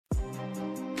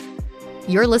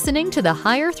You're listening to the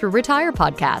Hire Through Retire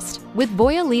podcast with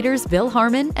Voya leaders Bill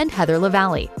Harmon and Heather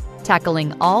LaValle,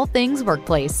 tackling all things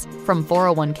workplace, from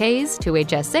 401ks to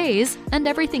HSAs and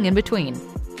everything in between.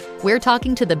 We're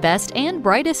talking to the best and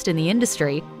brightest in the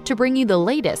industry to bring you the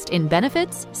latest in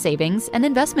benefits, savings, and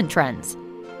investment trends.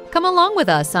 Come along with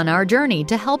us on our journey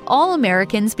to help all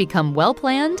Americans become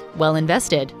well-planned,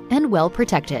 well-invested, and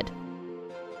well-protected.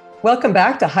 Welcome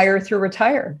back to Hire Through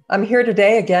Retire. I'm here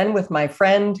today again with my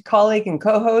friend, colleague, and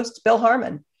co-host, Bill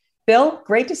Harmon. Bill,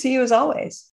 great to see you as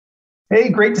always. Hey,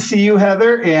 great to see you,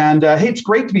 Heather. And hey, it's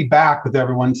great to be back with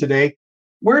everyone today.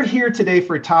 We're here today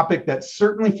for a topic that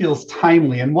certainly feels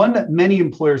timely and one that many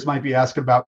employers might be asking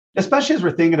about, especially as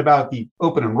we're thinking about the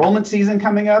open enrollment season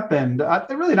coming up and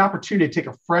really an opportunity to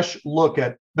take a fresh look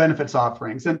at benefits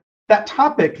offerings. And that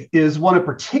topic is one of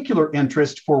particular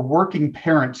interest for working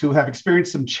parents who have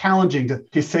experienced some challenging,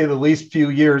 to say the least, few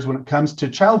years when it comes to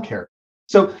childcare.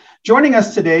 So joining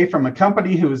us today from a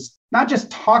company who is not just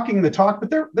talking the talk, but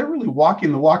they're really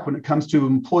walking the walk when it comes to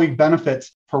employee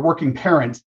benefits for working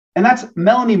parents. And that's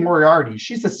Melanie Moriarty.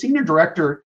 She's the Senior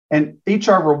Director and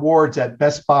HR Rewards at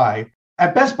Best Buy.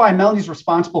 At Best Buy, Melanie's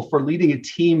responsible for leading a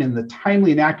team in the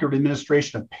timely and accurate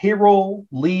administration of payroll,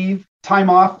 leave, time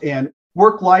off, and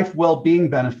work-life well-being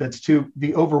benefits to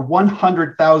the over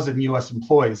 100,000 U.S.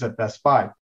 employees at Best Buy.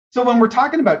 So when we're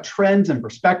talking about trends and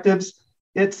perspectives,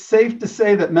 it's safe to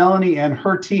say that Melanie and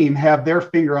her team have their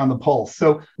finger on the pulse.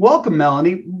 So welcome,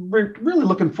 Melanie. We're really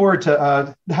looking forward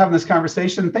to having this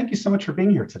conversation. Thank you so much for being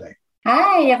here today.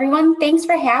 Hi, everyone. Thanks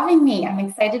for having me. I'm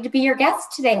excited to be your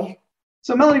guest today.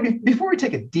 So Melanie, before we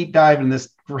take a deep dive in this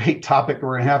great topic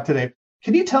we're going to have today,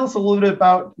 can you tell us a little bit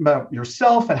about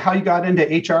yourself and how you got into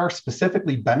HR,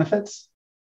 specifically benefits?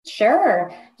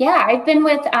 Sure. Yeah, I've been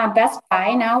with Best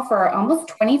Buy now for almost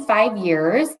 25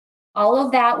 years, all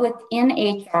of that within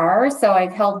HR. So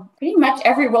I've held pretty much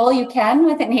every role you can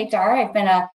within HR. I've been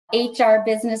a HR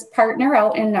business partner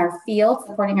out in our field,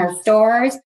 supporting our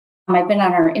stores. I've been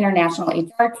on our international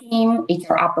HR team,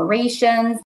 HR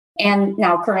operations. And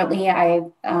now currently I,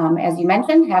 as you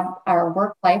mentioned, have our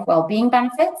work-life well-being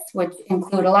benefits, which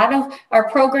include a lot of our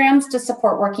programs to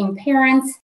support working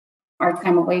parents, our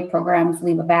time away programs,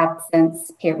 leave of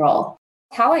absence, payroll.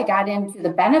 How I got into the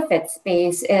benefits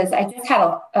space is I just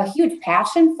had a huge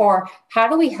passion for how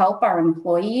do we help our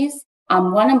employees,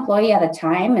 one employee at a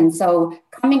time. And so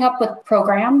coming up with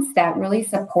programs that really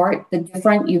support the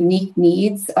different unique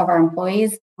needs of our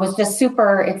employees was just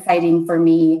super exciting for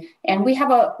me. And we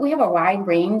have a wide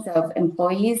range of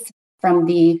employees, from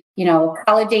the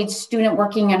college age student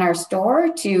working in our store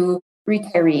to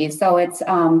retirees. So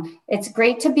it's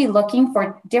great to be looking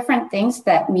for different things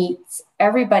that meets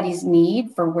everybody's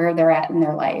need for where they're at in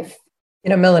their life.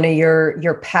 Melanie,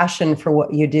 your passion for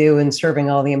what you do and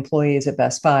serving all the employees at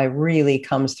Best Buy really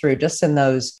comes through just in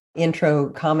those intro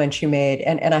comments you made.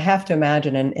 And I have to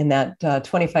imagine in that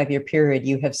 25-year period,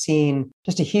 you have seen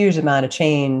just a huge amount of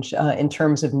change in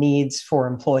terms of needs for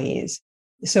employees.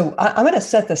 So I'm going to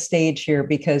set the stage here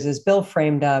because, as Bill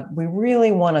framed up, we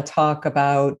really want to talk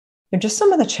about just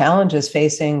some of the challenges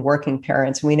facing working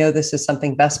parents. And we know this is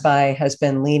something Best Buy has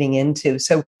been leaning into.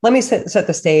 So let me set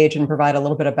the stage and provide a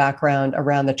little bit of background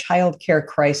around the childcare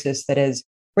crisis that has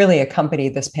really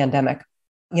accompanied this pandemic.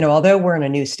 Although we're in a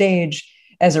new stage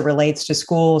as it relates to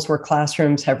schools where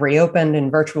classrooms have reopened and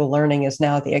virtual learning is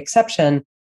now the exception,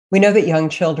 we know that young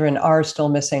children are still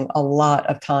missing a lot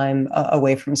of time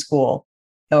away from school.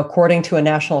 Now, according to a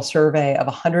national survey of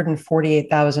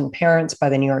 148,000 parents by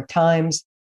the New York Times,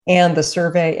 and the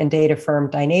survey and data firm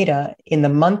Dynata, in the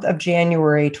month of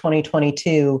January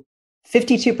 2022,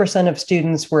 52% of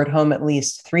students were at home at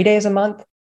least 3 days a month,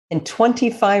 and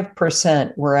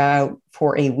 25% were out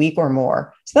for a week or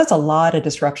more. So that's a lot of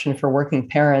disruption for working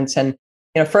parents. And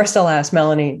first I'll ask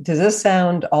Melanie, does this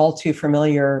sound all too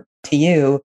familiar to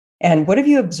you? And what have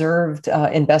you observed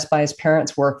in Best Buy's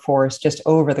parents' workforce just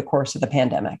over the course of the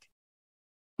pandemic?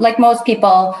 Like most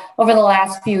people, over the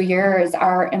last few years,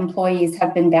 our employees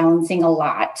have been balancing a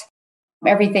lot.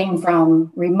 Everything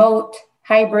from remote,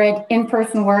 hybrid,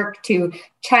 in-person work to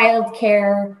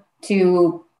childcare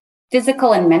to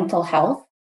physical and mental health.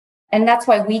 And that's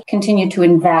why we continue to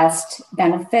invest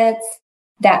benefits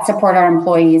that support our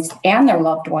employees and their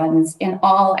loved ones in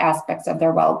all aspects of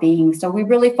their well-being. So we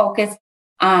really focus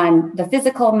on the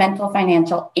physical, mental,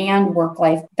 financial, and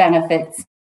work-life benefits,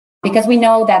 because we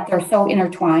know that they're so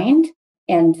intertwined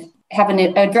and have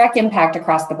a direct impact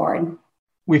across the board.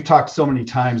 We've talked so many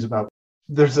times about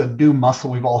there's a new muscle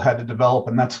we've all had to develop,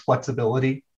 and that's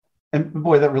flexibility. And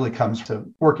boy, that really comes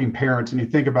to working parents. And you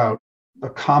think about a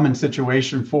common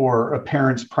situation for a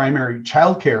parent's primary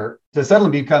childcare to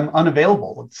suddenly become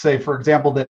unavailable. Let's say, for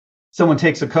example, that someone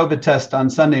takes a COVID test on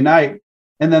Sunday night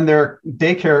and then their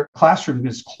daycare classroom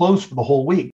is closed for the whole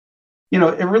week. It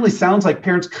really sounds like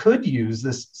parents could use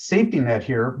this safety net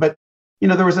here, but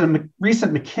there was a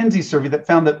recent McKinsey survey that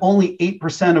found that only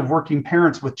 8% of working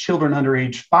parents with children under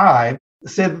age 5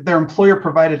 said that their employer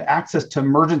provided access to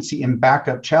emergency and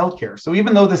backup childcare. So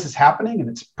even though this is happening, and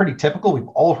it's pretty typical, we've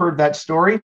all heard that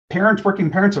story, working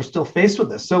parents are still faced with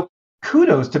this. So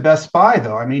kudos to Best Buy,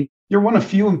 though. I mean, you're one of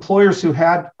few employers who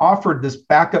had offered this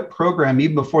backup program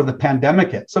even before the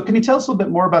pandemic hit. So can you tell us a little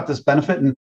bit more about this benefit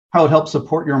and how it helps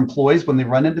support your employees when they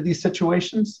run into these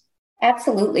situations?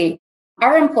 Absolutely.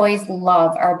 Our employees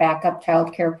love our backup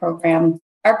childcare program.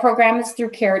 Our program is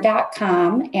through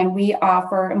care.com, and we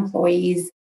offer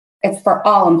employees, it's for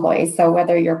all employees, so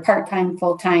whether you're part-time,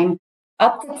 full-time,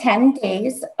 up to 10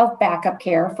 days of backup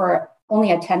care for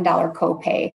only a $10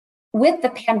 copay. With the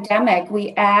pandemic,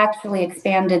 we actually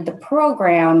expanded the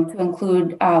program to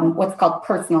include what's called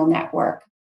Personal Network.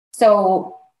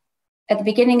 So at the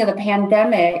beginning of the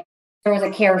pandemic, there was a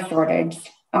care shortage.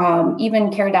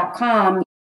 Even care.com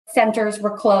centers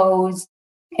were closed.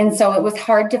 And so it was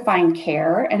hard to find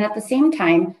care. And at the same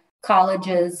time,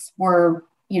 colleges were,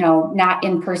 not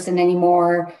in person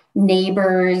anymore.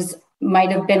 Neighbors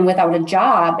might have been without a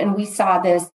job. And we saw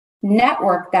this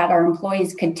network that our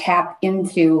employees could tap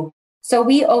into. So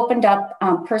we opened up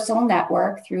Personal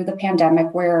Network through the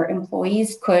pandemic where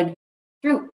employees could,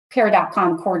 through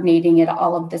care.com coordinating it,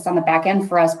 all of this on the back end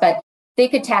for us, but they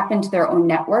could tap into their own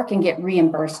network and get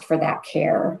reimbursed for that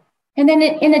care. And then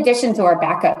in addition to our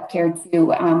backup care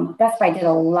too, Best Buy did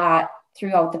a lot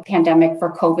throughout the pandemic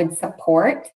for COVID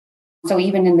support. So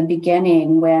even in the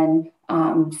beginning when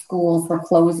schools were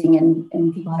closing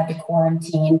and people had to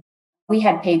quarantine, we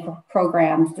had paid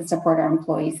programs to support our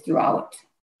employees throughout.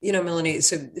 Melanie,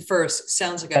 so first,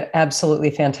 sounds like an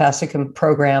absolutely fantastic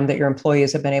program that your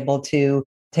employees have been able to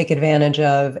take advantage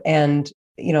of. And,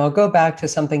 I'll go back to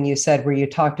something you said where you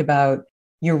talked about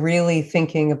you're really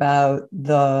thinking about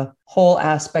the whole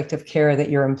aspect of care that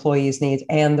your employees need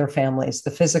and their families,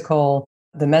 the physical,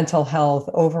 the mental health,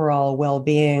 overall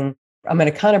well-being. I'm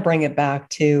going to kind of bring it back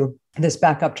to this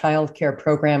backup childcare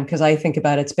program because I think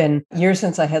about it's been years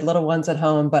since I had little ones at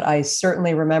home, but I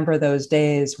certainly remember those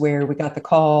days where we got the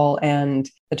call and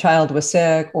the child was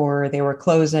sick or they were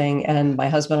closing, and my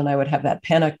husband and I would have that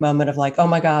panic moment of like, oh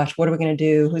my gosh, what are we going to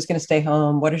do? Who's going to stay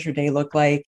home? What does your day look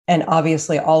like? And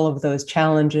obviously all of those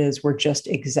challenges were just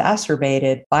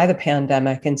exacerbated by the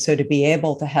pandemic. And so to be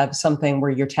able to have something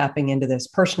where you're tapping into this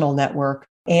personal network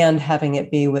and having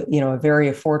it be with, a very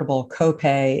affordable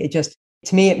copay, it just,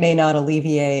 to me, it may not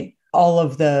alleviate all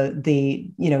of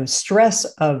the stress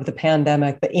of the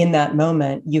pandemic, but in that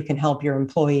moment, you can help your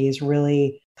employees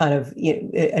really kind of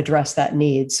address that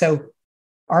need. So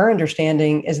our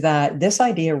understanding is that this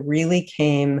idea really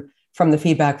came from the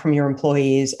feedback from your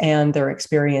employees and their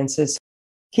experiences.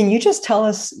 Can you just tell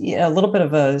us a little bit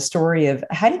of a story of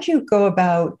how did you go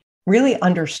about really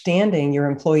understanding your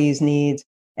employees' needs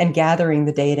and gathering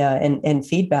the data and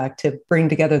feedback to bring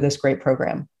together this great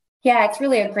program? Yeah, it's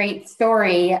really a great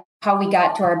story how we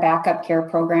got to our backup care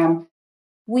program.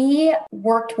 We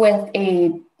worked with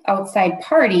a outside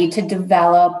party to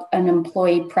develop an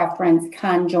employee preference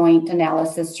conjoint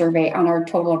analysis survey on our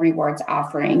total rewards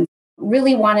offering.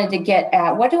 Really wanted to get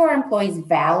at what do our employees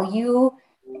value,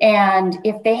 and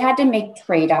if they had to make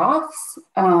trade-offs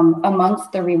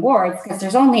amongst the rewards, because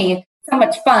there's only so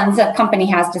much funds a company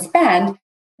has to spend,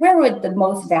 where would the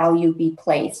most value be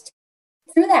placed?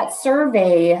 Through that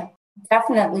survey,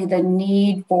 definitely the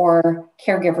need for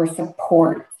caregiver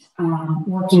support,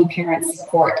 working parent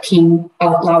support came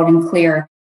out loud and clear.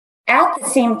 At the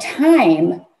same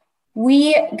time,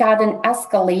 we got an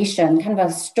escalation, kind of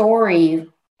a story,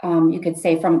 you could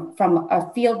say, from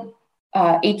a field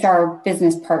HR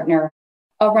business partner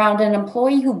around an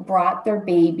employee who brought their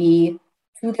baby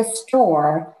to the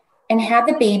store and had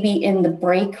the baby in the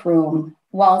break room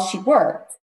while she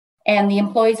worked. And the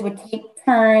employees would take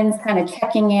turns kind of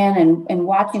checking in and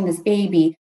watching this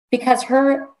baby because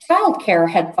her childcare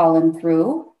had fallen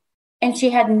through and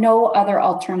she had no other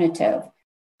alternative.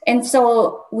 And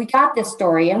so we got this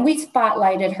story and we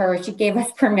spotlighted her. She gave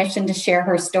us permission to share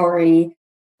her story.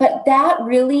 But that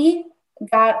really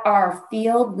got our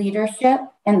field leadership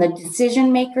and the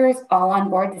decision makers all on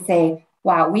board to say,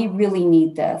 wow, we really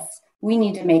need this. We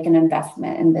need to make an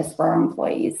investment in this for our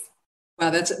employees. Wow,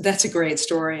 that's a great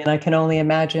story. And I can only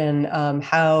imagine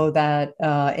how that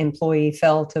employee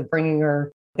felt of bringing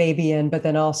her baby in, but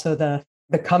then also the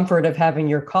comfort of having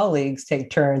your colleagues take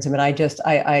turns. I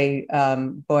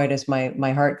mean, boy, does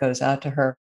my heart goes out to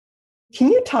her. Can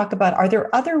you talk about, are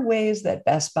there other ways that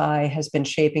Best Buy has been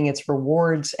shaping its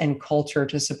rewards and culture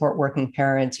to support working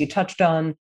parents? You touched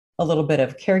on a little bit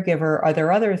of caregiver. Are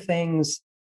there other things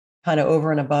kind of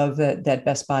over and above that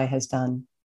Best Buy has done?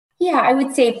 Yeah, I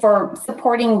would say for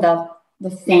supporting the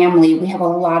family, we have a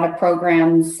lot of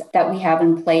programs that we have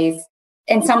in place.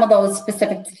 And some of those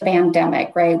specific to the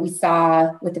pandemic, right? We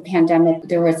saw with the pandemic,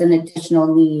 there was an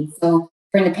additional need. So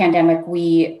during the pandemic,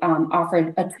 we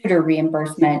offered a tutor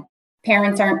reimbursement.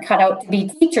 Parents aren't cut out to be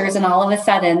teachers, and all of a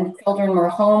sudden, children were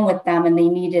home with them and they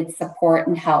needed support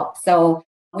and help. So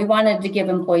we wanted to give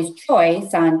employees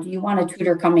choice on, do you want a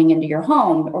tutor coming into your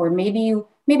home, or maybe you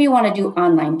want to do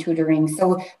online tutoring.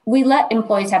 So we let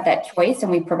employees have that choice,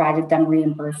 and we provided them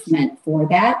reimbursement for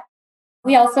that.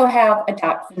 We also have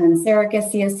adoption and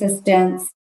surrogacy assistance,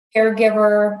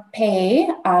 caregiver pay.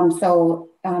 So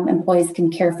employees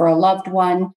can care for a loved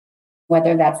one,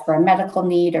 whether that's for a medical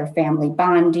need or family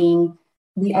bonding.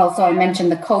 We also, I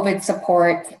mentioned the COVID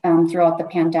support throughout the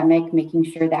pandemic, making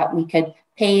sure that we could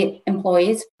pay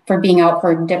employees for being out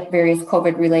for various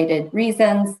COVID-related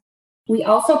reasons. We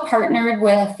also partnered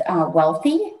with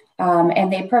Wealthy,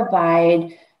 and they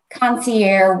provide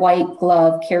concierge white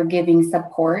glove caregiving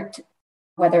support,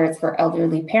 whether it's for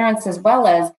elderly parents, as well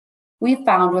as we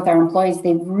found with our employees,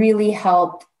 they've really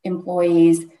helped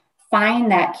employees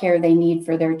find that care they need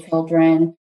for their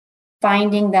children,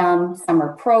 finding them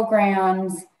summer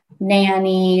programs,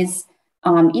 nannies,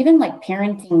 even like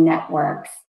parenting networks.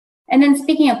 And then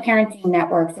speaking of parenting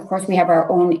networks, of course, we have our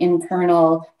own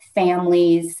internal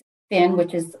families, FIN,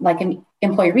 which is like an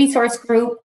employee resource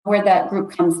group, where that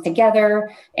group comes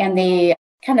together and they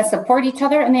kind of support each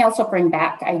other, and they also bring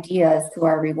back ideas to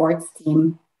our rewards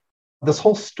team. This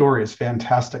whole story is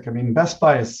fantastic. I mean, Best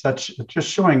Buy is just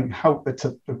showing how it's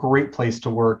a great place to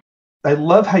work. I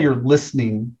love how you're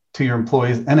listening to your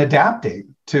employees and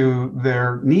adapting to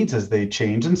their needs as they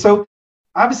change. And so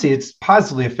obviously it's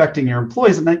positively affecting your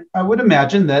employees. And I would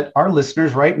imagine that our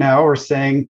listeners right now are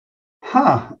saying,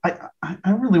 I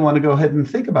really want to go ahead and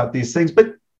think about these things.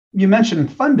 But you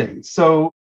mentioned funding.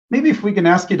 So maybe if we can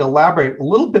ask you to elaborate a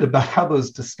little bit about how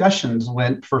those discussions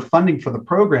went for funding for the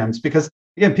programs, because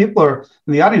again, people are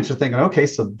in the audience are thinking, okay,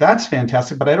 so that's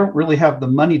fantastic, but I don't really have the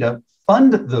money to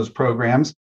fund those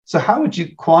programs. So how would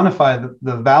you quantify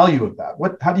the value of that?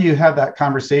 How do you have that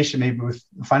conversation maybe with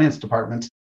the finance department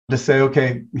to say,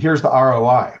 okay, here's the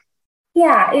ROI?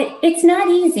 Yeah, it's not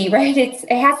easy, right? It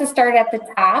has to start at the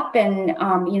top. And,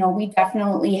 we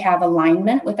definitely have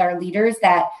alignment with our leaders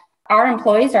that our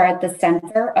employees are at the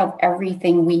center of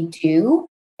everything we do.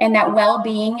 And that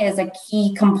well-being is a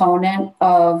key component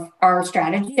of our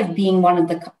strategy of being one of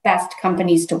the best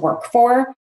companies to work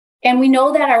for. And we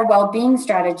know that our well-being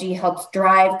strategy helps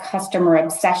drive customer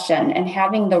obsession, and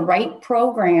having the right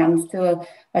programs to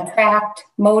attract,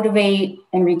 motivate,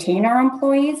 and retain our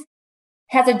employees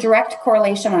has a direct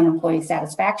correlation on employee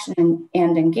satisfaction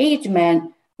and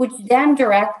engagement, which then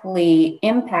directly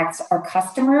impacts our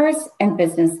customers and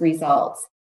business results.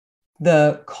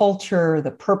 The culture,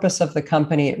 the purpose of the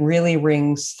company, it really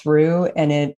rings through,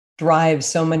 and it drives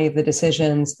so many of the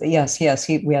decisions. Yes,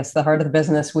 the heart of the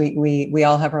business. We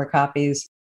all have our copies.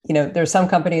 There's some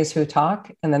companies who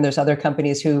talk, and then there's other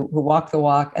companies who walk the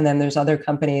walk, and then there's other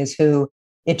companies who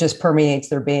it just permeates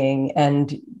their being.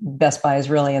 And Best Buy is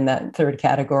really in that third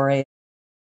category.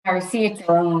 Our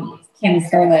CHRO, Kim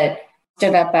Scarlett,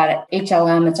 stood up at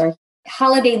HLM. It's our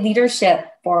holiday leadership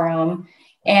forum.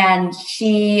 And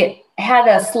she had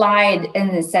a slide and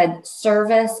it said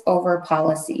service over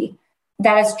policy.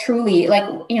 That is truly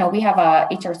we have a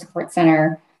HR support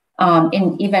center.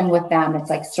 And even with them, it's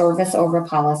like service over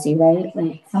policy, right?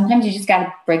 Like sometimes you just got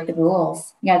to break the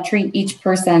rules. You got to treat each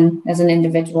person as an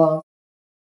individual.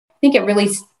 I think it really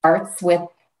starts with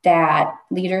that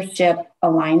leadership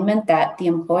alignment that the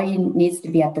employee needs to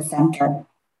be at the center.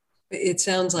 It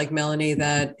sounds like, Melanie,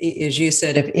 that as you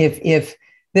said, if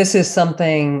this is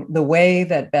something, the way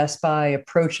that Best Buy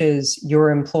approaches your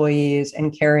employees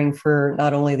and caring for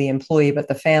not only the employee, but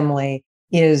the family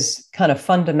is kind of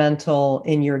fundamental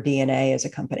in your DNA as a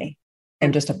company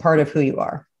and just a part of who you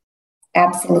are.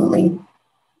 Absolutely.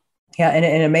 Yeah.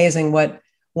 And amazing what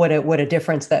a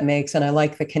difference that makes. And I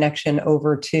like the connection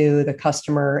over to the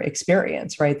customer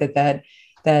experience, right? That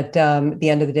at the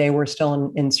end of the day, we're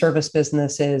still in service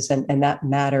businesses, and that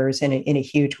matters in a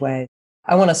huge way.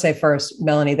 I want to say first,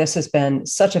 Melanie, this has been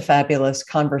such a fabulous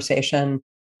conversation.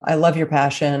 I love your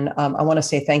passion. I want to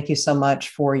say thank you so much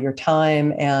for your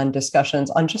time and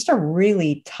discussions on just a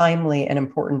really timely and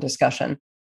important discussion.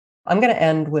 I'm going to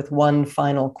end with one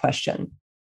final question.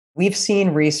 We've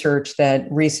seen research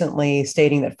that recently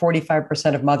stating that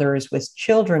 45% of mothers with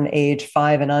children age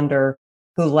 5 and under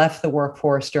who left the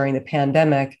workforce during the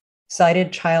pandemic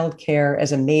cited childcare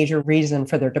as a major reason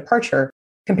for their departure,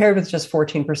 compared with just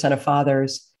 14% of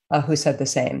fathers who said the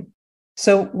same.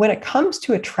 So when it comes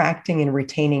to attracting and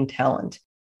retaining talent,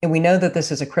 and we know that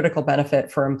this is a critical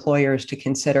benefit for employers to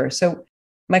consider. So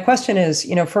my question is,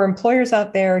 for employers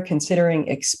out there considering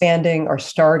expanding or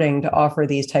starting to offer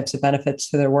these types of benefits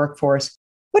to their workforce,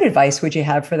 what advice would you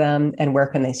have for them and where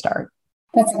can they start?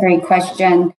 That's a great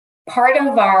question. Part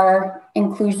of our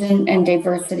inclusion and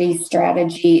diversity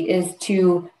strategy is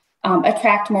to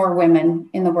attract more women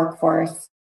in the workforce.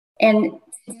 And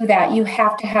to do that, you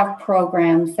have to have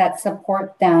programs that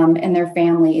support them and their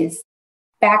families.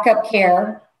 Backup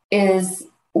care is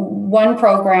one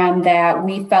program that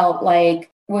we felt like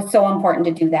was so important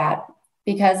to do that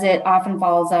because it often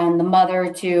falls on the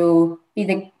mother to be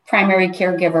the primary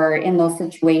caregiver in those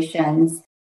situations.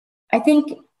 I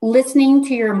think listening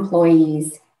to your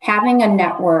employees, having a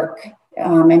network,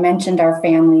 I mentioned our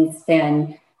families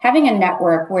then, having a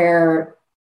network where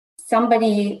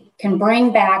somebody can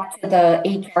bring back to the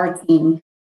HR team,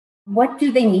 what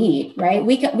do they need, right?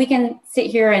 We can sit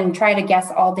here and try to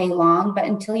guess all day long, but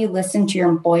until you listen to your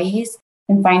employees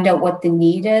and find out what the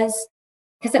need is,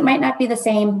 because it might not be the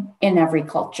same in every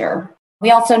culture. We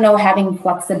also know having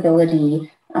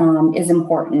flexibility is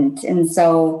important. And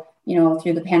so,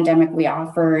 through the pandemic, we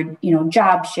offered,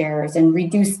 job shares and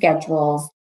reduced schedules.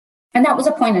 And that was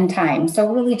a point in time.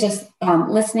 So really just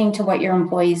listening to what your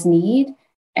employees need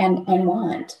and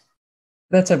want.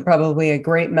 That's probably a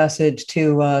great message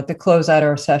to close out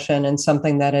our session, and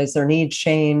something that as their needs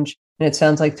change. And it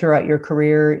sounds like throughout your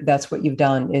career, that's what you've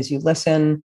done is you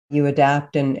listen, you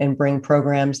adapt and bring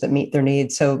programs that meet their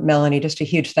needs. So Melanie, just a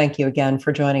huge thank you again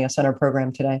for joining us on our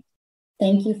program today.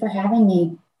 Thank you for having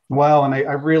me. Wow. And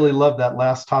I really love that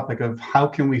last topic of how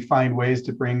can we find ways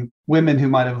to bring women who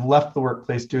might have left the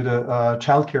workplace due to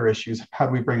childcare issues? How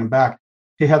do we bring them back?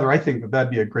 Hey, Heather, I think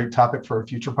that'd be a great topic for a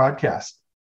future podcast.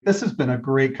 This has been a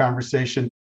great conversation.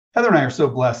 Heather and I are so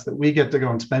blessed that we get to go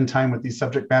and spend time with these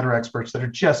subject matter experts that are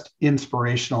just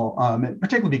inspirational, and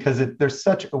particularly because there's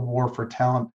such a war for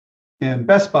talent. And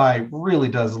Best Buy really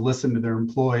does listen to their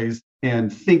employees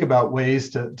and think about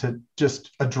ways to just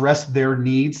address their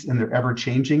needs and their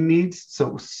ever-changing needs.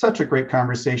 So such a great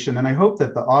conversation. And I hope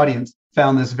that the audience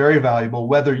found this very valuable,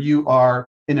 whether you are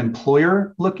an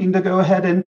employer looking to go ahead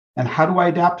and how do I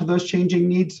adapt to those changing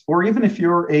needs? Or even if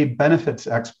you're a benefits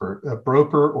expert, a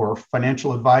broker or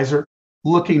financial advisor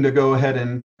looking to go ahead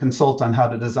and consult on how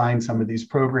to design some of these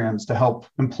programs to help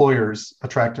employers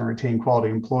attract and retain quality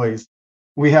employees.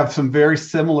 We have some very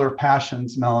similar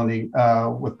passions, Melanie,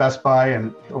 with Best Buy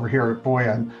and over here at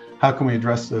Voya, and how can we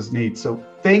address those needs? So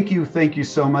thank you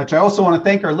so much. I also want to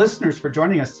thank our listeners for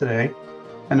joining us today.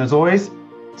 And as always,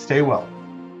 stay well.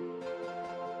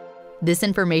 This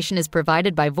information is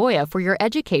provided by Voya for your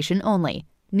education only.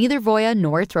 Neither Voya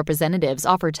nor its representatives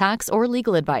offer tax or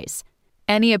legal advice.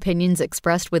 Any opinions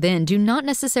expressed within do not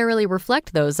necessarily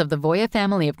reflect those of the Voya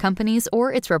family of companies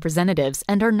or its representatives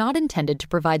and are not intended to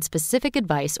provide specific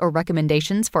advice or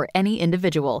recommendations for any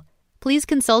individual. Please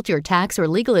consult your tax or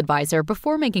legal advisor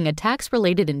before making a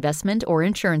tax-related investment or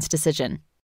insurance decision.